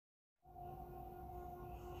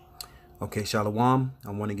Okay, Shalom.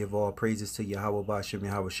 I want to give all praises to Yahawah, BaHaSham,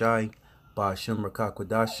 Yahawashi, BaHaSham, Rawchaa,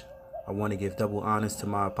 Qadash. I want to give double honors to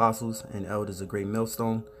my apostles and elders of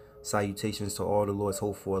GreatMillStone. Salutations to all the Lord's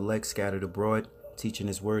hopeful elect scattered abroad, teaching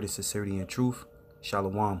His word in sincerity and truth.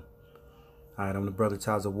 Shalom. All right, I'm the brother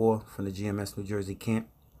Yahawah from the GMS New Jersey camp.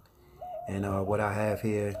 And what I have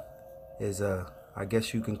here is, I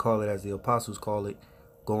guess you can call it, as the apostles call it,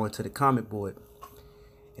 going to the comment board.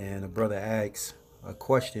 And a brother asks a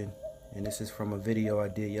question, and this is from a video I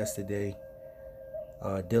did yesterday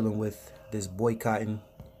dealing with this boycotting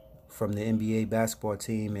from the NBA basketball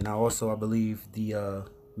team, and I believe the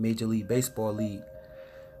Major League Baseball League.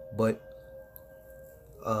 But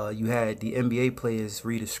you had the NBA players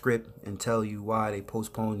read a script and tell you why they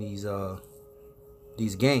postponed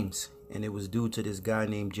these games, and it was due to this guy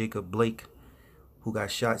named Jacob Blake who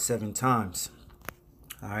got shot 7 times.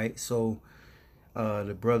 All right, so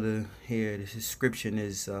the brother here, the description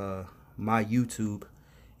is my YouTube.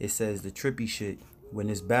 It says the trippy shit. When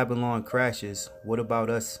this Babylon crashes, what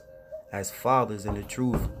about us as fathers in the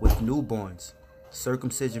truth with newborns,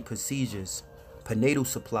 circumcision procedures, prenatal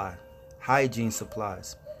supply, hygiene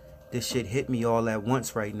supplies? This shit hit me all at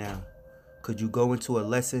once right now. Could you go into a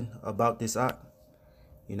lesson about this art?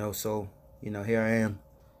 So here I am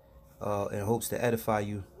in hopes to edify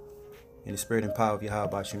you in the spirit and power of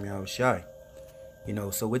Yahawah, BaHaSham,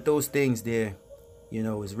 Yahawashi. So with those things there,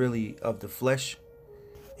 is really of the flesh.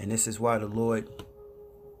 And this is why the Lord,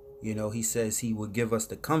 He says He will give us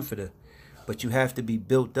the comforter. But you have to be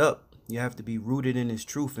built up. You have to be rooted in His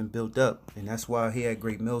truth and built up. And that's why here at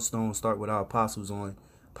GreatMillStone, start with our apostles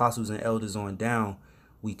and elders on down.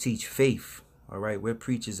 We teach faith. All right. We're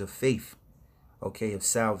preachers of faith. Okay. Of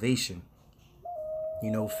salvation.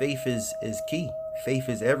 Faith is key. Faith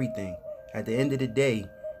is everything. At the end of the day,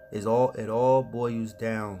 it all boils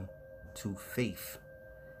down to faith.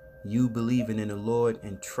 You believing in the Lord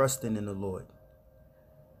and trusting in the Lord.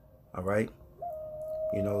 All right.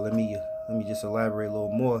 Let me just elaborate a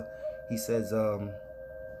little more. He says,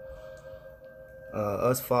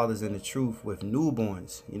 us fathers in the truth with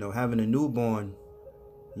newborns, having a newborn,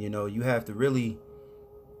 you have to really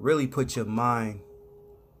put your mind,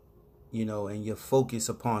 and your focus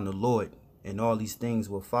upon the Lord, and all these things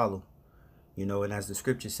will follow, and as the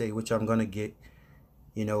scriptures say, which I'm going to get,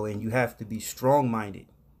 and you have to be strong-minded,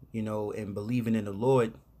 and believing in the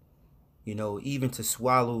Lord, even to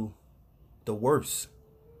swallow the worst.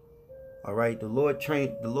 All right. The Lord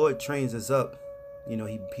trains us up.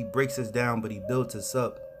 He breaks us down, but He builds us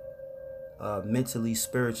up mentally,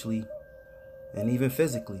 spiritually, and even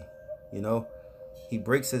physically. He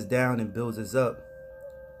breaks us down and builds us up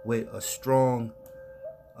with a strong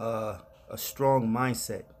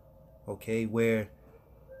mindset. Okay, where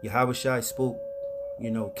Yahawashi spoke,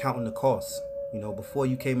 counting the cost. Before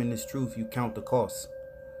you came in this truth, you count the cost.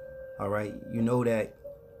 All right, that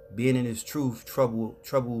being in this truth,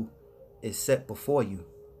 trouble is set before you.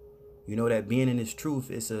 That being in this truth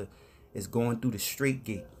is going through the straight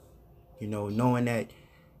gate. Knowing that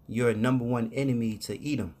you're a #1 enemy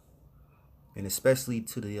to Edom, and especially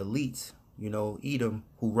to the elites. Edom,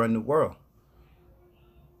 who run the world.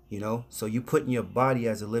 So you putting your body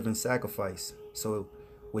as a living sacrifice. So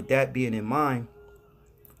with that being in mind,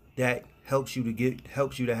 that helps you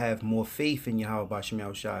to have more faith in Yahawah, BaHaSham,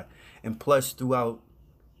 Yahawashi. And plus, throughout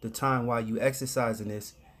the time while you exercising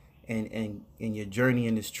this and in your journey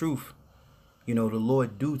in this truth, the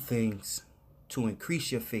Lord do things to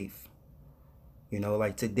increase your faith.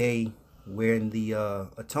 Like today, we're in the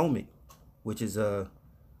atonement, which is a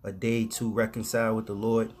day to reconcile with the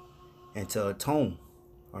Lord and to atone.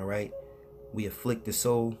 All right. We afflict the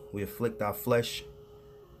soul. We afflict our flesh.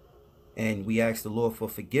 And we ask the Lord for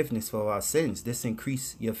forgiveness for our sins. This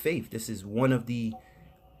increase your faith. This is one of the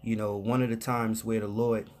times where the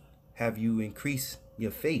Lord have you increase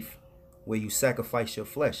your faith, where you sacrifice your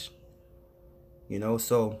flesh.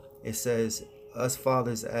 So it says, us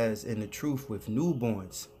fathers as in the truth with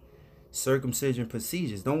newborns, circumcision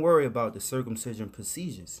procedures. Don't worry about the circumcision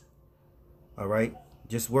procedures. All right.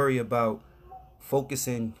 Just worry about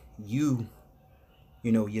focusing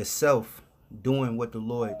yourself doing what the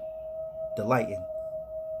Lord delight in.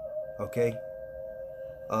 Okay.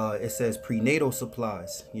 It says prenatal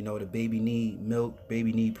supplies. The baby need milk,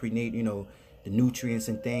 baby need prenatal, the nutrients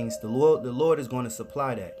and things. The Lord is going to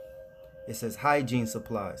supply that. It says hygiene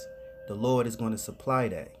supplies. The Lord is going to supply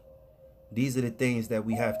that. These are the things that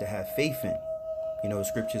we have to have faith in. The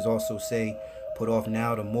scriptures also say, put off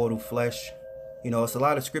now the mortal flesh. It's a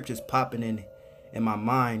lot of scriptures popping in my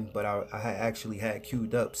mind, but I actually had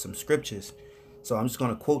queued up some scriptures. So I'm just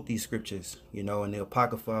going to quote these scriptures, in the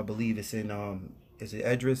Apocrypha. I believe it's in, is it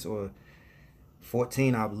Esdras or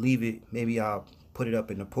 14, I believe it. Maybe I'll put it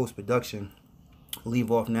up in the post-production.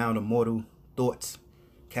 Leave off now the mortal thoughts.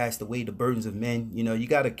 Cast away the burdens of men. You know, you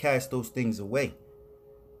got to cast those things away.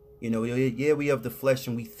 You know, yeah, we have the flesh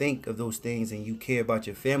and we think of those things and you care about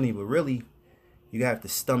your family, but really, you have to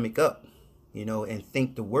stomach up, you know, and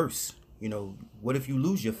think the worst. You know, what if you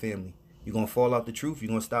lose your family? You're going to fall out the truth? You're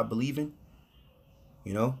going to stop believing?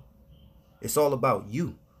 You know, it's all about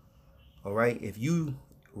you. All right. If you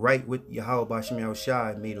right with Yahawah BaHaSham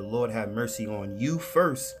Yahawashi, may the Lord have mercy on you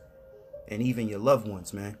first and even your loved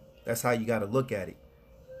ones, man. That's how you got to look at it.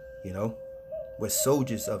 You know, we're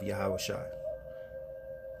soldiers of Yahawashi.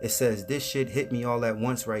 It says, this shit hit me all at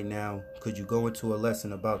once right now. Could you go into a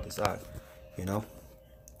lesson about this? You know,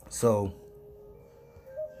 so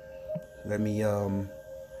let me,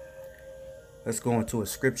 let's go into a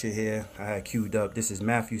scripture here. I had queued up. This is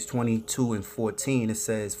Matthew 22:14. It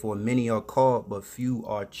says, for many are called, but few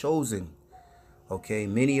are chosen. Okay,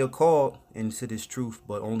 many are called into this truth,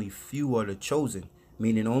 but only few are the chosen.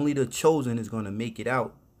 Meaning only the chosen is going to make it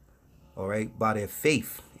out, all right, by their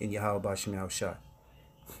faith in Yahawah BaHaSham Yahawashi.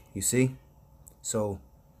 You see? So,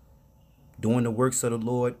 doing the works of the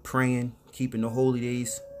Lord, praying, keeping the holy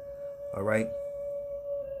days, all right,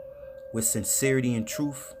 with sincerity and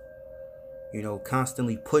truth, you know,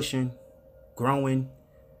 constantly pushing, growing.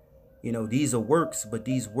 You know, these are works, but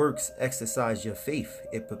these works exercise your faith.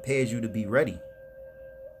 It prepares you to be ready.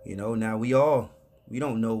 You know, now we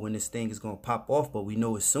don't know when this thing is going to pop off, but we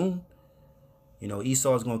know it soon. You know,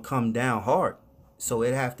 Esau is going to come down hard. So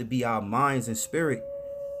it have to be our minds and spirit,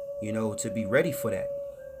 you know, to be ready for that.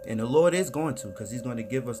 And the Lord is going to, because he's going to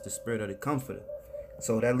give us the spirit of the comforter.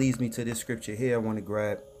 So that leads me to this scripture here I want to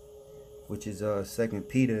grab, which is 2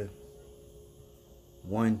 Peter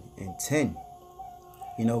 1:10.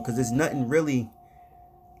 You know, because there's nothing really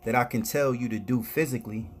that I can tell you to do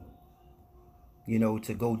physically, you know,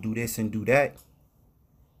 to go do this and do that.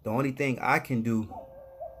 The only thing I can do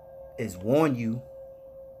is warn you,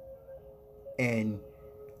 and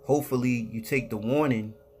hopefully you take the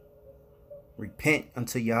warning, repent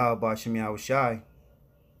unto Yahawah BaHaSham Yahawashi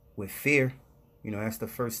with fear. You know, that's the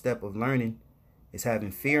first step of learning, is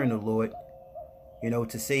having fear in the Lord, you know,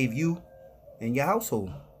 to save you and your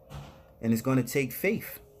household. And it's going to take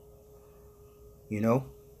faith, you know.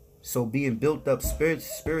 So being built up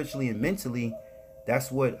spiritually and mentally,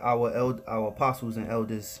 that's what our apostles and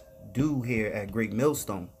elders do here at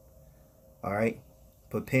GreatMillStone. All right,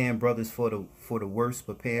 preparing brothers for the worst,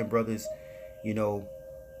 preparing brothers, you know,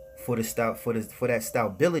 for that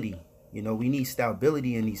stability. You know, we need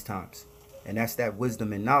stability in these times, and that's that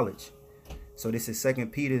wisdom and knowledge. So this is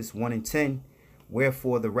 2 Peter 1:10.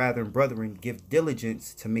 Wherefore the rather, brethren, give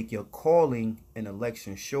diligence to make your calling and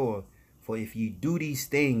election sure. For if ye do these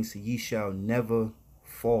things, ye shall never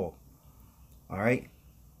fall. All right.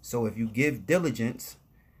 So if you give diligence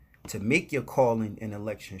to make your calling and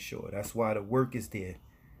election sure, that's why the work is there.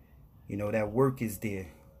 You know, that work is there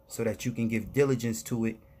so that you can give diligence to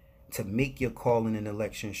it to make your calling and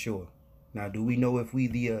election sure. Now, do we know if we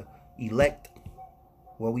the elect?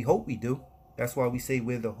 Well, we hope we do. That's why we say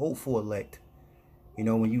we're the hopeful elect. You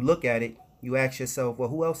know, when you look at it, you ask yourself, well,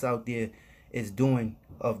 who else out there is doing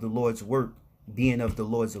of the Lord's work, being of the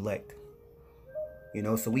Lord's elect? You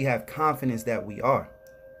know, so we have confidence that we are,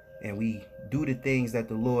 and we do the things that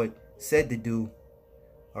the Lord said to do,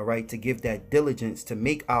 all right, to give that diligence to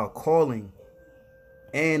make our calling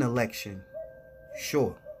and election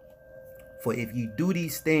sure. For if ye do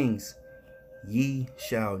these things, ye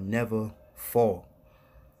shall never fall.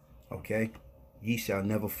 Okay, ye shall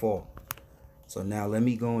never fall. So now let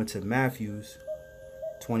me go into Matthews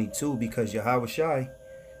 22, because Yahawashi,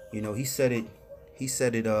 you know, he said it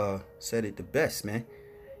the best, man.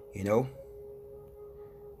 You know,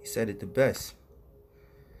 he said it the best.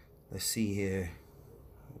 Let's see here.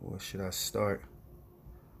 Where should I start?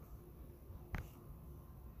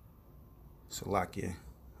 Salakia.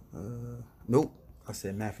 Nope. I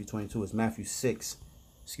said Matthew 22. It's Matthew 6.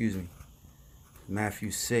 Excuse me. Matthew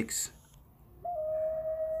 6.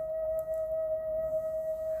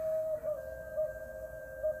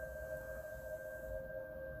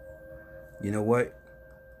 You know what?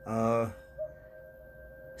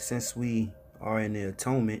 Since we are in the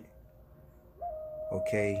atonement,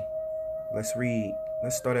 okay, let's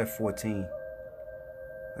start at 14.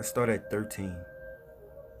 Let's start at 13.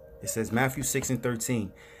 It says Matthew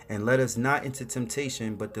 6:13, and let us not into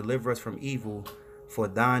temptation, but deliver us from evil, for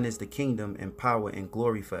thine is the kingdom and power and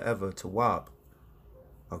glory forever to Wab.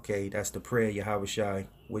 Okay, that's the prayer, Yahawashi,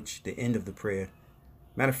 which the end of the prayer.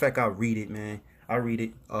 Matter of fact, I'll read it, man. I read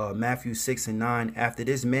it. Matthew 6:9. After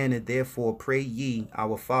this manner, therefore, pray ye,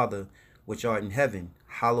 our Father, which art in heaven,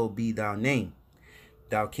 hallowed be thy name.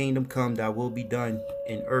 Thy kingdom come, thy will be done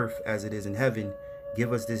in earth as it is in heaven.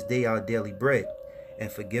 Give us this day our daily bread, and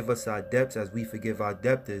forgive us our debts as we forgive our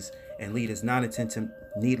debtors, and lead us not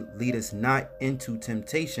into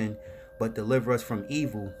temptation, but deliver us from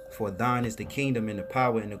evil. For thine is the kingdom and the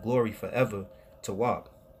power and the glory forever. To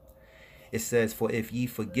walk. It says, for if ye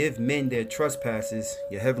forgive men their trespasses,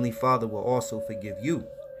 your heavenly Father will also forgive you.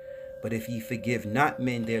 But if ye forgive not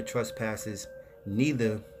men their trespasses,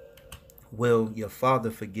 neither will your Father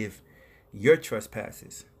forgive your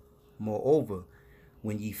trespasses. Moreover,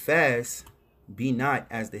 when ye fast, be not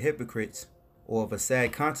as the hypocrites, or of a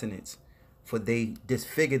sad countenance, for they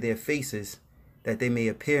disfigure their faces, that they may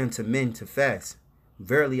appear unto men to fast.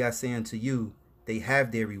 Verily I say unto you, they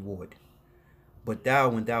have their reward. But thou,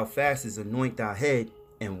 when thou fastest, anoint thy head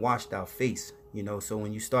and wash thy face. So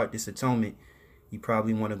when you start this atonement, you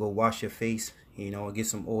probably want to go wash your face, get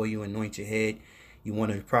some oil, anoint your head. You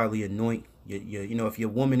want to probably anoint your if you're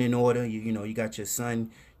a woman in order, you got your son,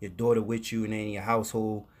 your daughter with you, and then your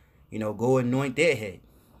household, go anoint their head,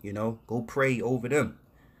 go pray over them.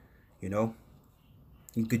 You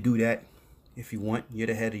could do that if you want. You're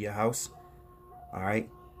the head of your house. All right.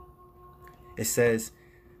 It says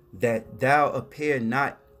that thou appear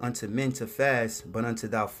not unto men to fast, but unto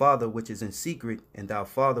thy Father which is in secret, and thy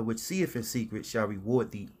Father which seeth in secret shall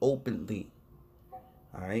reward thee openly.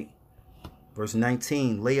 All right. Verse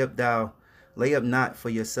 19, lay up not for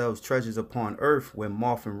yourselves treasures upon earth, where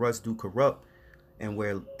moth and rust do corrupt, and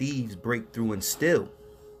where thieves break through and steal.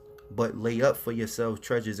 But lay up for yourselves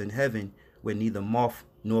treasures in heaven, where neither moth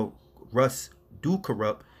nor rust do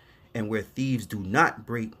corrupt, and where thieves do not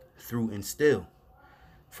break through and steal.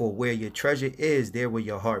 For where your treasure is, there will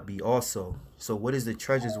your heart be also. So what is the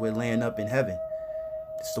treasures we're laying up in heaven?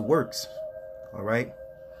 It's the works. All right.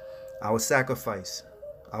 Our sacrifice,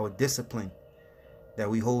 our discipline that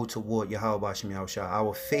we hold toward Yahawashi,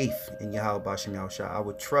 our faith in Yahawashi,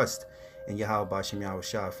 our trust in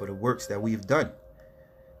Yahawashi for the works that we've done.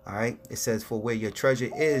 All right. It says, for where your treasure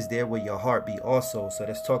is, there will your heart be also. So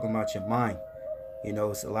that's talking about your mind.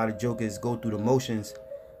 It's a lot of jokers go through the motions,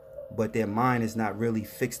 but their mind is not really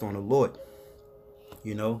fixed on the Lord.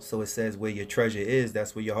 So it says where your treasure is,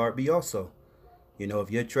 that's where your heart be also. If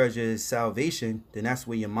your treasure is salvation, then that's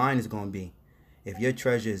where your mind is going to be. If your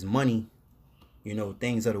treasure is money,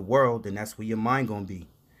 things of the world, then that's where your mind going to be.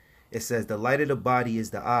 It says the light of the body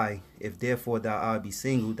is the eye. If therefore thy eye be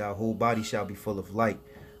single, thy whole body shall be full of light.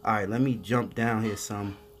 All right, let me jump down here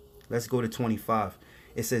some. Let's go to 25.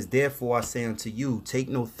 It says, therefore I say unto you, take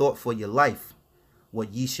no thought for your life,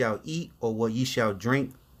 what ye shall eat or what ye shall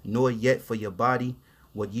drink, nor yet for your body,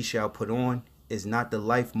 what ye shall put on. Is not the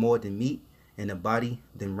life more than meat, and the body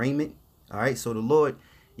than raiment? All right, so the Lord,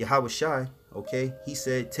 Yahawashi, okay, he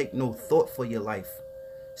said, take no thought for your life.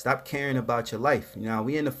 Stop caring about your life. Now,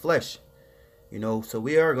 we in the flesh, so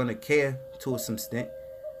we are going to care to some extent.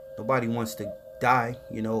 Nobody wants to die,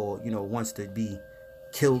 or, wants to be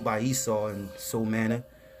killed by Esau in so manner.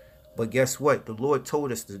 But guess what? The Lord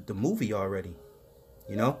told us the movie already,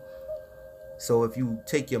 So if you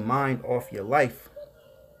take your mind off your life,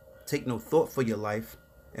 take no thought for your life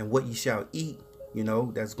and what you shall eat,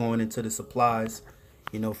 that's going into the supplies,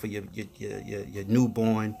 for your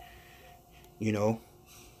newborn,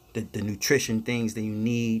 the nutrition things that you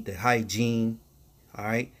need, the hygiene, all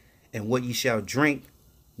right, and what ye shall drink,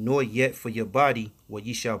 nor yet for your body what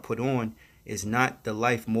ye shall put on. Is not the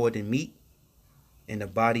life more than meat, and the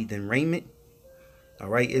body than raiment? All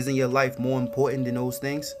right, isn't your life more important than those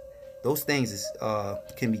things? Those things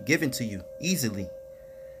can be given to you easily,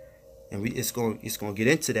 and it's going to get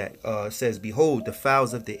into that. It says, behold, the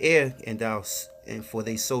fowls of the air, and for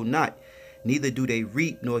they sow not, neither do they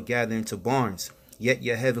reap nor gather into barns, yet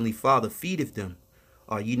your heavenly Father feedeth them.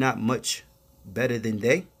 Are ye not much better than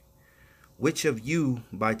they? Which of you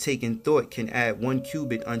by taking thought can add 1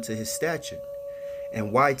 cubit unto his stature?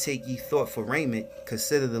 And why take ye thought for raiment?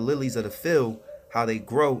 Consider the lilies of the field, how they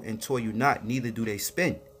grow, and toil not, neither do they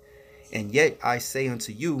spin. And yet I say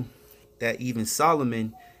unto you, that even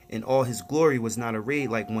Solomon in all his glory was not arrayed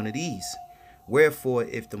like one of these. Wherefore,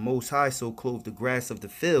 if the Most High so clothe the grass of the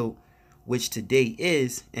field, which today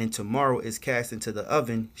is, and tomorrow is cast into the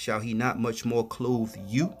oven, shall he not much more clothe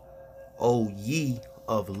you, O ye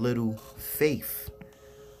of little faith?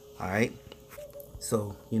 All right.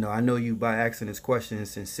 So, I know you by asking this question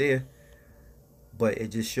is sincere, but it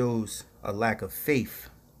just shows a lack of faith,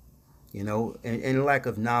 and a lack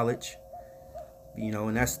of knowledge,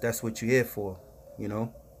 and that's what you're here for,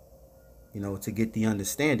 to get the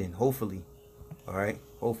understanding, hopefully. All right.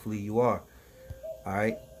 Hopefully you are. All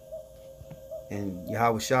right. And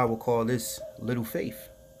Yahawashi will call this little faith,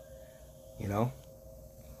 you know.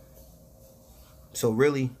 So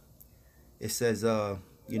really, it says,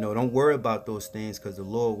 you know, don't worry about those things, because the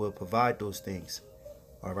Lord will provide those things.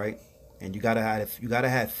 All right. And you gotta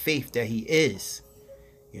have faith that he is.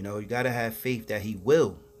 You know, you gotta have faith that he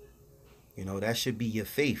will. You know, that should be your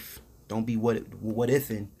faith. Don't be what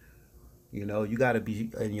ifing. You know, you gotta be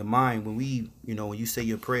in your mind when when you say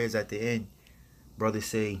your prayers at the end, brothers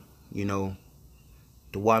say, you know,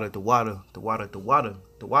 the water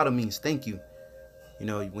means thank you. You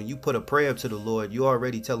know, when you put a prayer up to the Lord, you're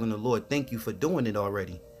already telling the Lord, thank you for doing it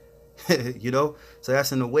already. You know, so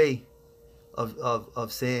that's in a way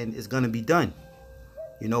of saying it's gonna be done,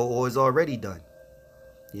 you know, or it's already done.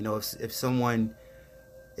 You know,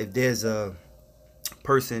 if there's a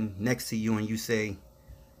person next to you and you say,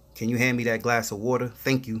 can you hand me that glass of water?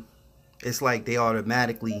 Thank you. It's like they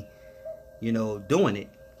automatically, you know, doing it.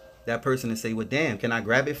 That person will say, well, damn, can I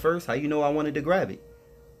grab it first? How you know I wanted to grab it?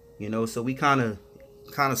 You know, so we kind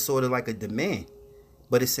of sort of like a demand,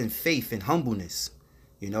 but it's in faith and humbleness,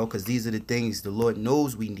 you know, because these are the things the Lord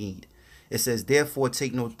knows we need. It says, therefore,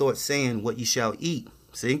 take no thought saying what ye shall eat,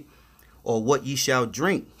 see, or what ye shall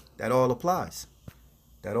drink. That all applies.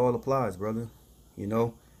 That all applies, brother. You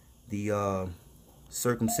know, the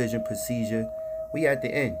circumcision procedure, we at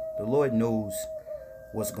the end. The Lord knows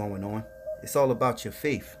what's going on. It's all about your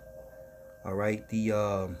faith. All right.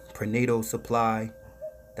 The prenatal supply,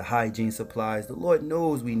 the hygiene supplies. The Lord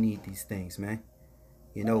knows we need these things, man.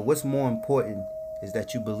 You know, what's more important is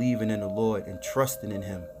that you believing in the Lord and trusting in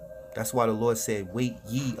him. That's why the Lord said, wait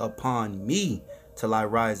ye upon me till I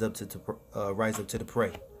rise up to the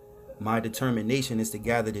prey. My determination is to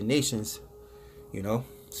gather the nations, you know.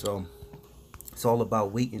 So it's all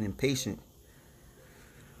about waiting and patient.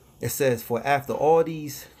 It says, for after all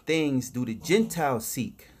these things do the Gentiles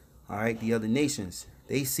seek. All right, the other nations,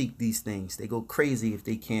 they seek these things. They go crazy if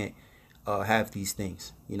they can't have these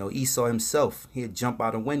things. You know, Esau himself, he'd jump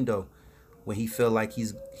out a window when he feel like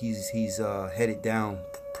he's headed down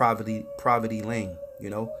poverty lane. You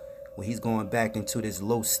know, when he's going back into this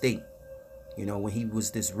low state. You know, when he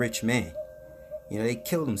was this rich man. You know, they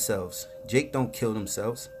kill themselves. Jake don't kill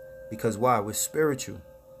themselves. Because why? We're spiritual.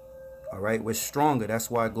 All right, we're stronger. That's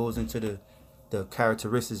why it goes into the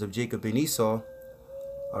characteristics of Jacob and Esau.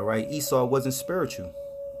 All right, Esau wasn't spiritual.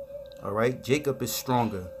 All right, Jacob is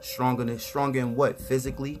stronger. Stronger in what?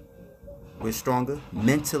 Physically, we're stronger.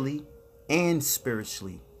 Mentally and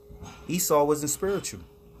spiritually. Esau wasn't spiritual.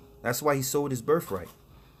 That's why he sold his birthright.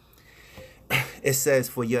 It says,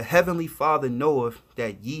 for your heavenly Father knoweth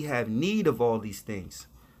that ye have need of all these things.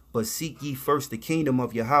 But seek ye first the kingdom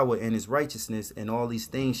of Yahawah and his righteousness, and all these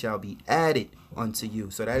things shall be added unto you.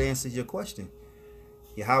 So that answers your question.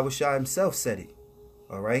 Yahawashi himself said it.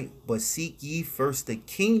 All right. But seek ye first the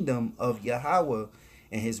kingdom of Yahawah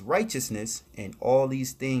and his righteousness, and all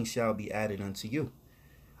these things shall be added unto you.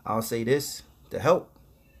 I'll say this to help.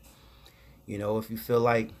 You know, if you feel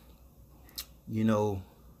like, you know,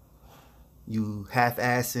 you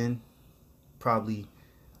half-assing, probably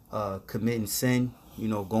committing sin, you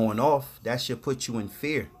know, going off, that should put you in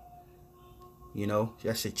fear. You know,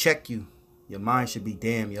 that should check you. Your mind should be,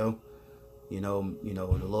 damn, yo, you know,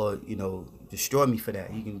 the Lord, you know, destroy me for that.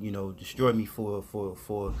 He can, you know, destroy me for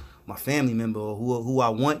my family member or who I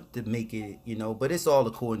want to make it, you know, but it's all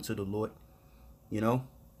according to the Lord, you know.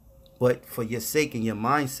 But for your sake and your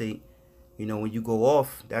mind's sake, you know, when you go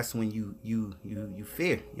off, that's when you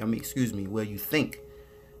fear. I mean, excuse me, where you think,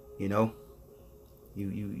 you know,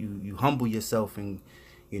 you humble yourself, and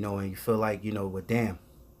you know, and you feel like, you know, well, damn,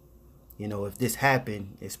 you know, if this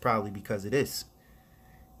happened, it's probably because of this,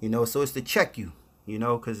 you know. So it's to check you, you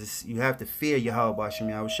know, because you have to fear Yahawah BaHaSham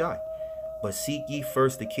Yahawashi. But seek ye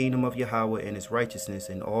first the kingdom of Yahawah and his righteousness,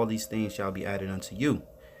 and all these things shall be added unto you.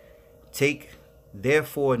 Take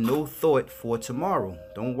therefore no thought for tomorrow.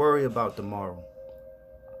 Don't worry about tomorrow.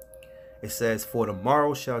 It says, for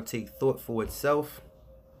tomorrow shall take thought for itself,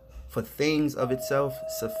 for things of itself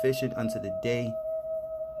sufficient unto the day.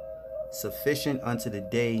 Sufficient unto the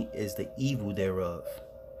day is the evil thereof.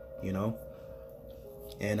 You know.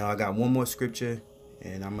 And I got one more scripture,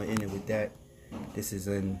 and I'm gonna end it with that. This is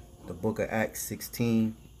in the book of Acts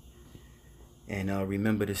 16. And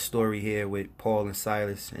remember the story here with Paul and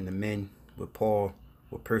Silas, and the men with Paul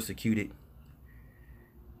were persecuted,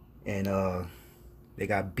 and they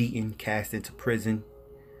got beaten, cast into prison,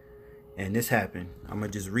 and this happened. I'm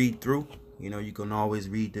gonna just read through. You know, you can always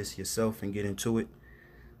read this yourself and get into it.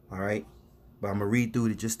 All right, but I'm gonna read through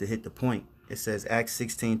it just to hit the point. It says, Acts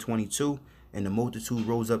 16:22, and the multitude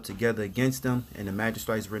rose up together against them, and the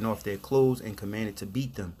magistrates rent off their clothes and commanded to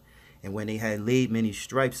beat them. And when they had laid many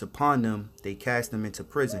stripes upon them, they cast them into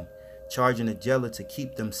prison, charging a jailer to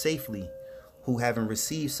keep them safely, who, having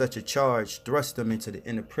received such a charge, thrust them into the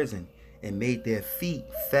inner prison, and made their feet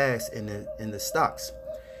fast in the stocks.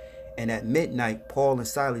 And at midnight Paul and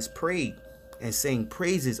Silas prayed, and sang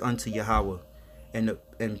praises unto Yahawah, and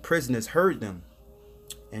prisoners heard them.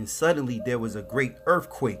 And suddenly there was a great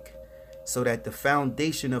earthquake, so that the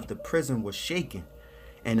foundation of the prison was shaken.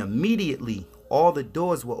 And immediately all the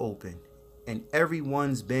doors were open, and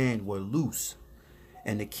everyone's band were loose.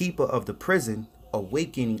 And the keeper of the prison,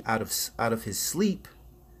 awakening out of his sleep,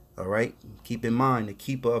 all right, keep in mind, the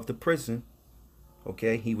keeper of the prison,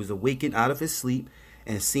 okay, he was awakened out of his sleep,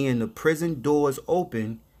 and seeing the prison doors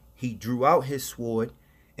open, he drew out his sword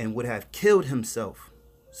and would have killed himself,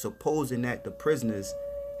 supposing that the prisoners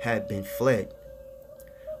had been fled.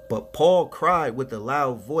 But Paul cried with a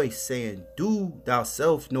loud voice, saying, Do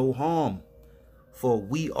thyself no harm, for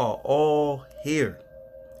we are all here.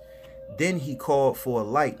 Then he called for a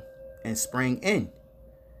light and sprang in,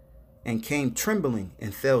 and came trembling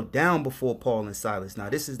and fell down before Paul and Silas. Now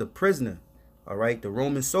this is the prisoner, all right, the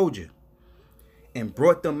Roman soldier, and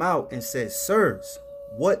brought them out and said, Sirs,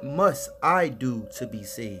 what must I do to be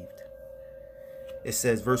saved? It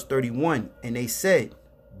says, verse 31, and they said,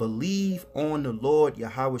 Believe on the Lord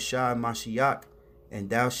Yahawashi Mashiach, and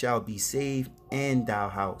thou shalt be saved and thy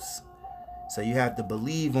house. So you have to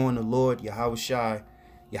believe on the Lord Yahawashi,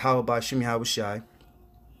 Yahawah BaHaSham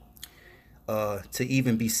Yahawashi, to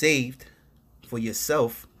even be saved for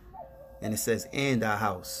yourself. And it says, and thy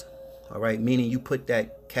house. All right, meaning you put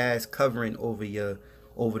that cast covering over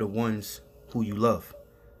the ones who you love,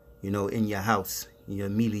 you know, in your house, in your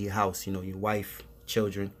immediate house, you know, your wife,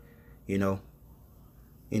 children, you know,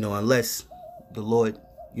 unless the Lord,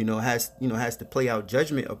 has to play out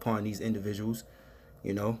judgment upon these individuals,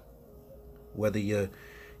 whether your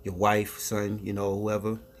wife, son,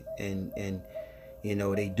 whoever, and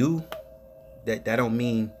they do that. That don't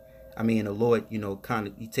mean, the Lord, kind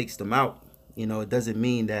of, he takes them out. It doesn't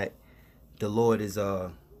mean that the Lord is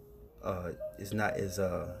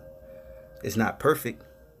not perfect.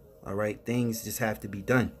 All right, things just have to be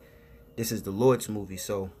done. This is the Lord's movie,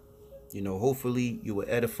 so hopefully you were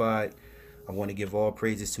edified. I want to give all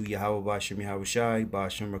praises to Yahawah BaHaSham Yahawashi,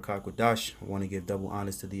 BaHaSham Qadash. I want to give double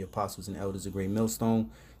honors to the apostles and elders of GreatMillStone.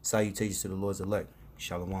 Salutations to the Lord's elect.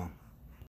 Shalom.